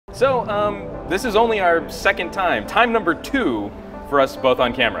So, this is only our second time number 2 for us both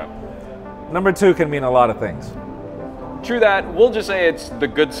on camera. Number 2 can mean a lot of things. True that, we'll just say it's the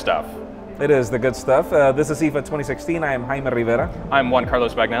good stuff. It is the good stuff. This is IFA 2016. I am Jaime Rivera. I'm Juan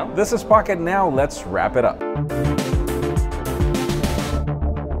Carlos Bagnell. This is Pocketnow. Let's wrap it up.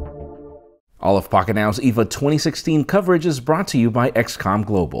 All of Pocketnow's IFA 2016 coverage is brought to you by XCOM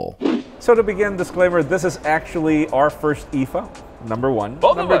Global. So to begin, disclaimer, this is actually our first IFA, number 1.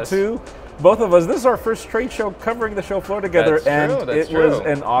 Both number of us. 2, both of us. This is our first trade show covering the show floor together, That's it was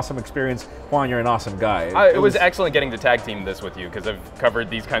an awesome experience. Juan, you're an awesome guy. It was excellent getting to tag team this with you, because I've covered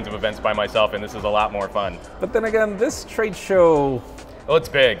these kinds of events by myself, and this is a lot more fun. But then again, this trade show... Well, it's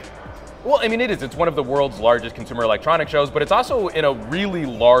big. Well, I mean, it is. It's one of the world's largest consumer electronic shows, but it's also in a really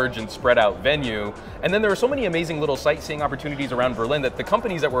large and spread out venue. And then there are so many amazing little sightseeing opportunities around Berlin that the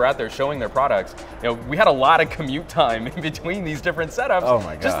companies that were out there showing their products, we had a lot of commute time in between these different setups. Oh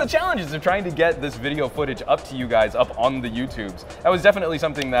my God. Just the challenges of trying to get this video footage up to you guys, up on the YouTubes. That was definitely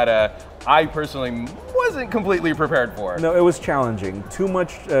something that I personally wasn't completely prepared for. No, it was challenging. Too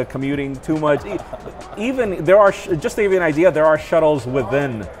much commuting, too much. Even there are, just to give you an idea, there are shuttles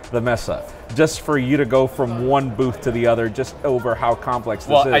within the Messe, just for you to go from one booth to the other, just over how complex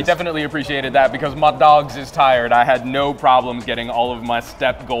this is. Well, I definitely appreciated that because my dogs is tired. I had no problems getting all of my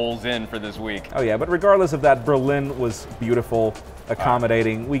step goals in for this week. Oh yeah, but regardless of that, Berlin was beautiful,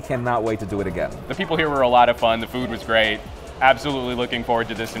 accommodating. We cannot wait to do it again. The people here were a lot of fun. The food was great. Absolutely looking forward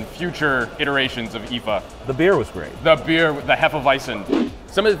to this in future iterations of IFA. The beer was great. The beer, the Hefeweizen.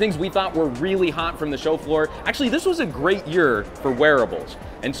 Some of the things we thought were really hot from the show floor. Actually, this was a great year for wearables.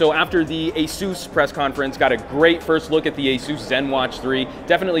 And so after the ASUS press conference, got a great first look at the ASUS ZenWatch 3.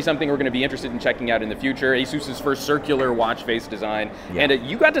 Definitely something we're going to be interested in checking out in the future. ASUS's first circular watch face design. Yeah. And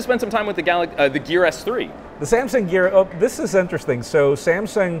you got to spend some time with the Gear S3. The Samsung Gear, this is interesting. So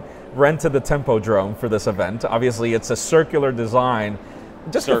Samsung rented the Tempodrome for this event. Obviously, it's a circular design.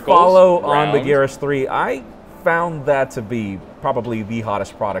 Just Circles, to follow round. on the Gear S3, I found that to be probably the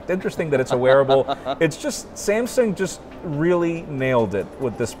hottest product. Interesting that it's a wearable. It's just, Samsung just really nailed it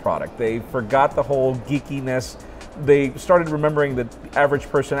with this product. They forgot the whole geekiness. They started remembering that the average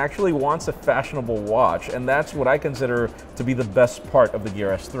person actually wants a fashionable watch, and that's what I consider to be the best part of the Gear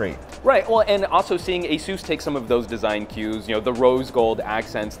S3. Right, well, and also seeing ASUS take some of those design cues, the rose gold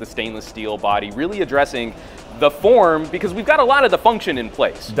accents, the stainless steel body, really addressing the form, because we've got a lot of the function in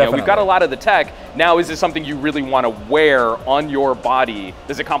place. We've got a lot of the tech. Now, is this something you really want to wear on your body?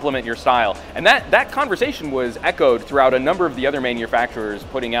 Does it complement your style? And that conversation was echoed throughout a number of the other manufacturers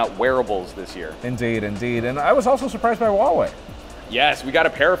putting out wearables this year. Indeed, indeed. And I was also surprised by Huawei. Yes, we got a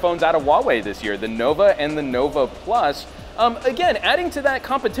pair of phones out of Huawei this year, the Nova and the Nova Plus. Again, adding to that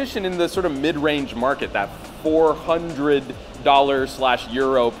competition in the sort of mid-range market, that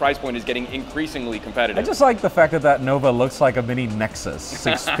 $400/euro price point is getting increasingly competitive. I just like the fact that Nova looks like a mini Nexus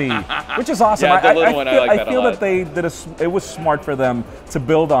 6P, which is awesome. Yeah, the little one, I feel that they did it was smart for them to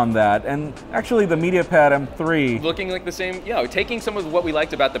build on that. And actually, the MediaPad M3 looking like the same, taking some of what we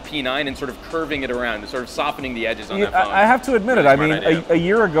liked about the P9 and sort of curving it around, and sort of softening the edges on that phone. I have to admit it. I mean, a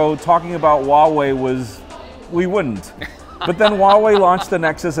year ago, talking about Huawei we wouldn't. But then Huawei launched the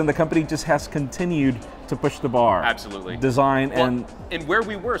Nexus, and the company just has continued to push the bar. Absolutely. Design and where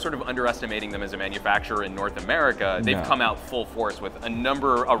we were sort of underestimating them as a manufacturer in North America, they've come out full force with a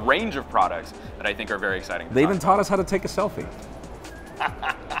range of products that I think are very exciting. They even taught us how to take a selfie.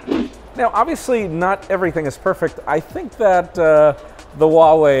 Now, obviously, not everything is perfect. I think that the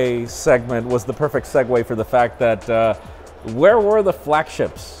Huawei segment was the perfect segue for the fact that where were the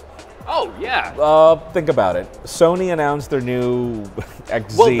flagships? Oh, yeah. Think about it. Sony announced their new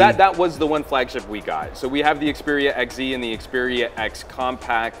XZ. Well, that was the one flagship we got. So we have the Xperia XZ and the Xperia X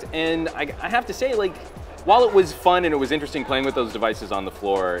Compact. And I have to say, while it was fun and it was interesting playing with those devices on the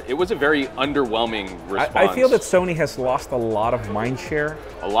floor, it was a very underwhelming response. I feel that Sony has lost a lot of mind share.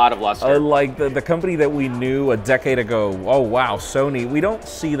 A lot of luster. Like the company that we knew a decade ago, oh wow, Sony, we don't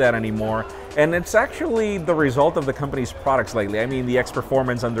see that anymore. And it's actually the result of the company's products lately. I mean, the X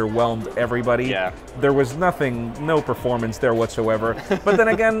Performance underwhelmed everybody. Yeah. There was no performance there whatsoever. But then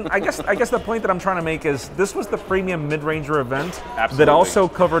again, I guess the point that I'm trying to make is this was the premium mid-ranger event that also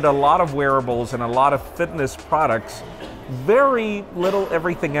covered a lot of wearables and a lot of fitness products. Very little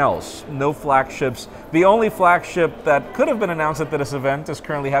everything else. No flagships. The only flagship that could have been announced at this event is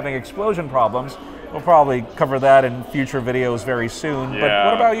currently having explosion problems. We'll probably cover that in future videos very soon. Yeah. But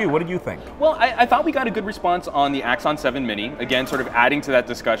what about you? What did you think? Well, I thought we got a good response on the Axon 7 Mini. Again, sort of adding to that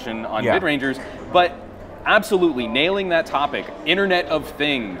discussion on mid-rangers. But absolutely nailing that topic. Internet of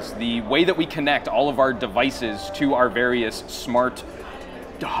Things, the way that we connect all of our devices to our various smart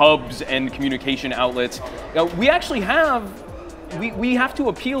hubs and communication outlets. We actually have, we have to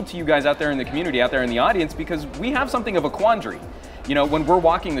appeal to you guys out there in the community, out there in the audience, because we have something of a quandary. When we're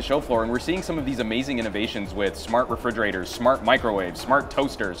walking the show floor and we're seeing some of these amazing innovations with smart refrigerators, smart microwaves, smart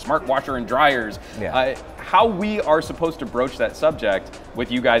toasters, smart washer and dryers, how we are supposed to broach that subject with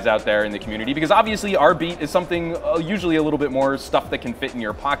you guys out there in the community, because obviously our beat is something usually a little bit more stuff that can fit in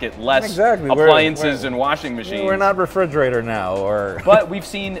your pocket, less appliances and washing machines. We're not refrigerator now, But we've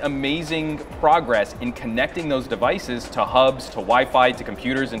seen amazing progress in connecting those devices to hubs, to Wi-Fi, to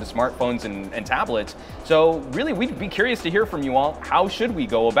computers, and to smartphones and tablets. So really, we'd be curious to hear from you all. How should we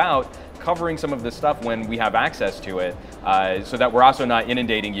go about covering some of this stuff when we have access to it, so that we're also not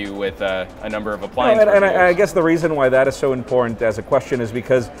inundating you with a number of appliances? And I guess the reason why that is so important as a question is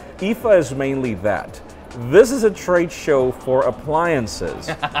because IFA is mainly that. This is a trade show for appliances.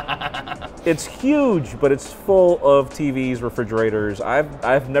 It's huge, but it's full of TVs, refrigerators.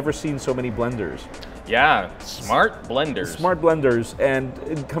 I've never seen so many blenders. Yeah, smart blenders. Smart blenders,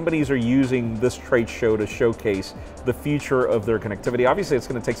 and companies are using this trade show to showcase the future of their connectivity. Obviously, it's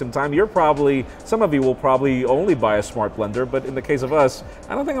going to take some time. Some of you will probably only buy a smart blender, but in the case of us,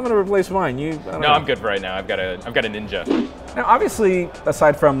 I don't think I'm going to replace mine. I'm good for right now. I've got a Ninja. Now, obviously,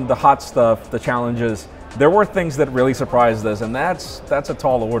 aside from the hot stuff, the challenges, there were things that really surprised us, and that's a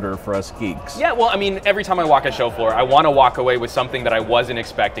tall order for us geeks. Yeah, well, I mean, every time I walk a show floor, I want to walk away with something that I wasn't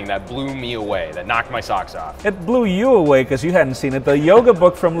expecting, that blew me away, that knocked my socks off. It blew you away because you hadn't seen it. The Yoga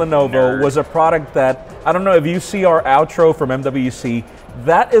Book from Lenovo was a product that, I don't know if you see our outro from MWC,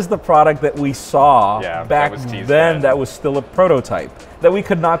 that is the product that we saw back then that was still a prototype, that we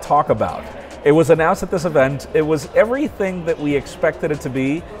could not talk about. It was announced at this event. It was everything that we expected it to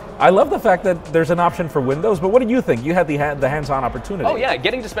be. I love the fact that there's an option for Windows, but what did you think? You had the hands-on opportunity. Oh yeah,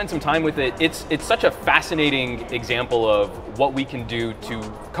 getting to spend some time with it, it's such a fascinating example of what we can do to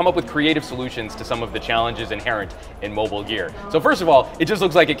come up with creative solutions to some of the challenges inherent in mobile gear. So first of all, it just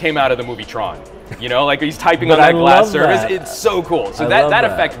looks like it came out of the movie Tron. Like he's typing on that glass surface. It's so cool. So that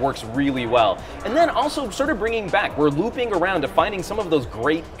effect works really well. And then also sort of bringing back, we're looping around to finding some of those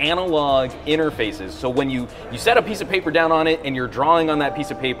great analog interfaces. So when you set a piece of paper down on it and you're drawing on that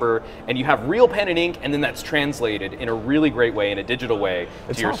piece of paper, and you have real pen and ink, and then that's translated in a really great way, in a digital way,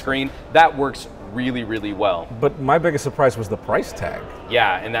 to your screen, that works really, really well. But my biggest surprise was the price tag.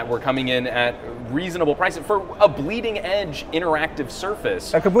 Yeah, and that we're coming in at reasonable prices for a bleeding edge interactive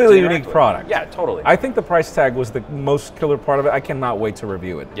surface. A completely unique product. Yeah, totally. I think the price tag was the most killer part of it. I cannot wait to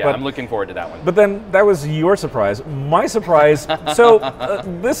review it. Yeah, I'm looking forward to that one. But then that was your surprise. My surprise,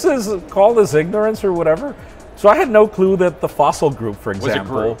 this is, call this ignorance or whatever. So I had no clue that the Fossil group, for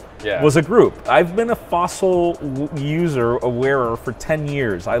example, was a group. I've been a Fossil user, a wearer for 10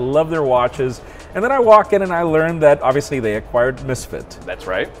 years. I love their watches. And then I walk in and I learned that obviously they acquired Misfit. That's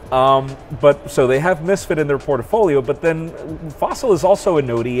right. So they have Misfit in their portfolio, but then Fossil is also an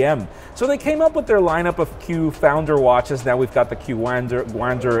ODM. So they came up with their lineup of Q Founder watches. Now we've got the Q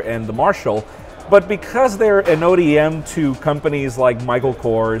Wander and the Marshall. But because they're an ODM to companies like Michael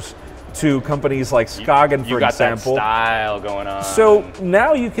Kors, to companies like Skagen, for example. You got that style going on. So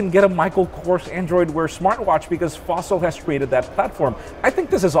now you can get a Michael Kors Android Wear smartwatch because Fossil has created that platform. I think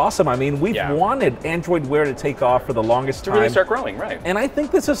this is awesome. I mean, we've wanted Android Wear to take off for the longest time. To really start growing, right. And I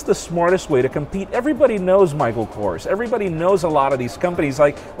think this is the smartest way to compete. Everybody knows Michael Kors. Everybody knows a lot of these companies,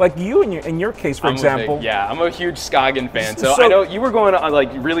 like you in your case, for example. I'm a huge Skagen fan. So I know you were going on, like,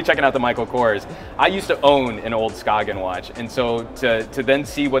 really checking out the Michael Kors. I used to own an old Skagen watch. And so to then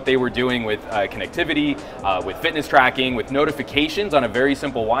see what they were doing with connectivity, with fitness tracking, with notifications on a very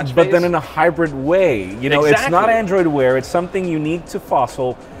simple watch face. But then in a hybrid way. It's not Android Wear, it's something unique to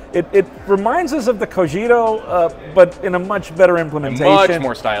Fossil. It reminds us of the Cogito, but in a much better implementation. A much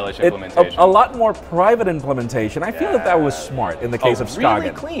more stylish implementation. A lot more private implementation. I feel that was smart in the case of Skagen.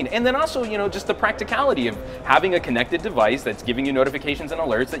 Really clean. And then also, just the practicality of having a connected device that's giving you notifications and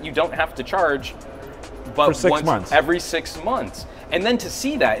alerts that you don't have to charge for 6 months. Every 6 months. And then to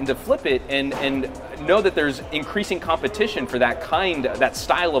see that and to flip it and know that there's increasing competition for that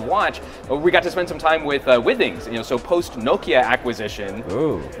style of watch. We got to spend some time with Withings, so post Nokia acquisition,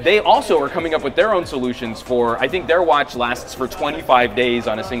 they also are coming up with their own solutions for, I think their watch lasts for 25 days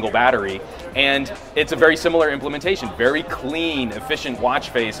on a single battery. And it's a very similar implementation, very clean, efficient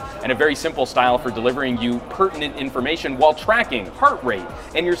watch face, and a very simple style for delivering you pertinent information while tracking heart rate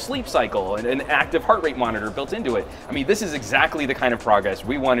and your sleep cycle and an active heart rate monitor built into it. I mean, this is exactly the kind of progress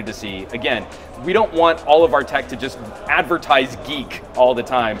we wanted to see. Again, we don't want all of our tech to just advertise geek all the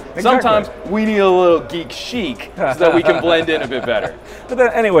time. Exactly. Sometimes we need a little geek chic so that we can blend in a bit better. But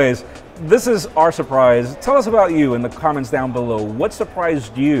then anyways, this is our surprise. Tell us about you in the comments down below. What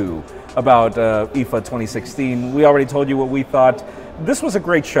surprised you about IFA 2016? We already told you what we thought. This was a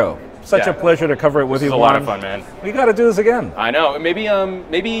great show. Such a pleasure to cover it with you. This was a lot of fun, man. We got to do this again. I know.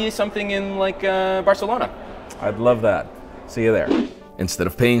 Maybe something in like Barcelona. I'd love that. See you there. Instead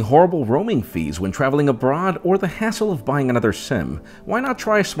of paying horrible roaming fees when traveling abroad or the hassle of buying another SIM, why not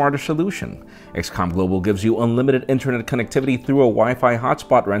try a smarter solution? XCOM Global gives you unlimited internet connectivity through a Wi-Fi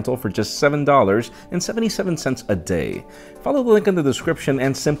hotspot rental for just $7.77 a day. Follow the link in the description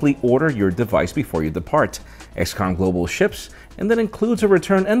and simply order your device before you depart. XCOM Global ships and then includes a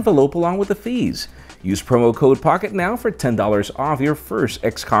return envelope along with the fees. Use promo code Pocketnow for $10 off your first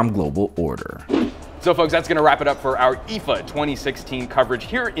XCOM Global order. So folks, that's going to wrap it up for our IFA 2016 coverage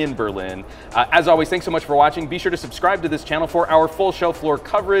here in Berlin. As always, thanks so much for watching. Be sure to subscribe to this channel for our full show floor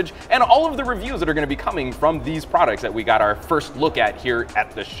coverage and all of the reviews that are going to be coming from these products that we got our first look at here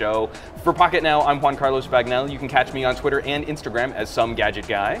at the show. For Pocketnow, I'm Juan Carlos Bagnell. You can catch me on Twitter and Instagram as Some Gadget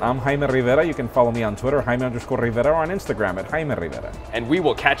Guy. I'm Jaime Rivera. You can follow me on Twitter, Jaime_Rivera, or on Instagram at Jaime Rivera. And we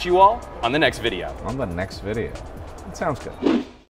will catch you all on the next video. On the next video. It sounds good.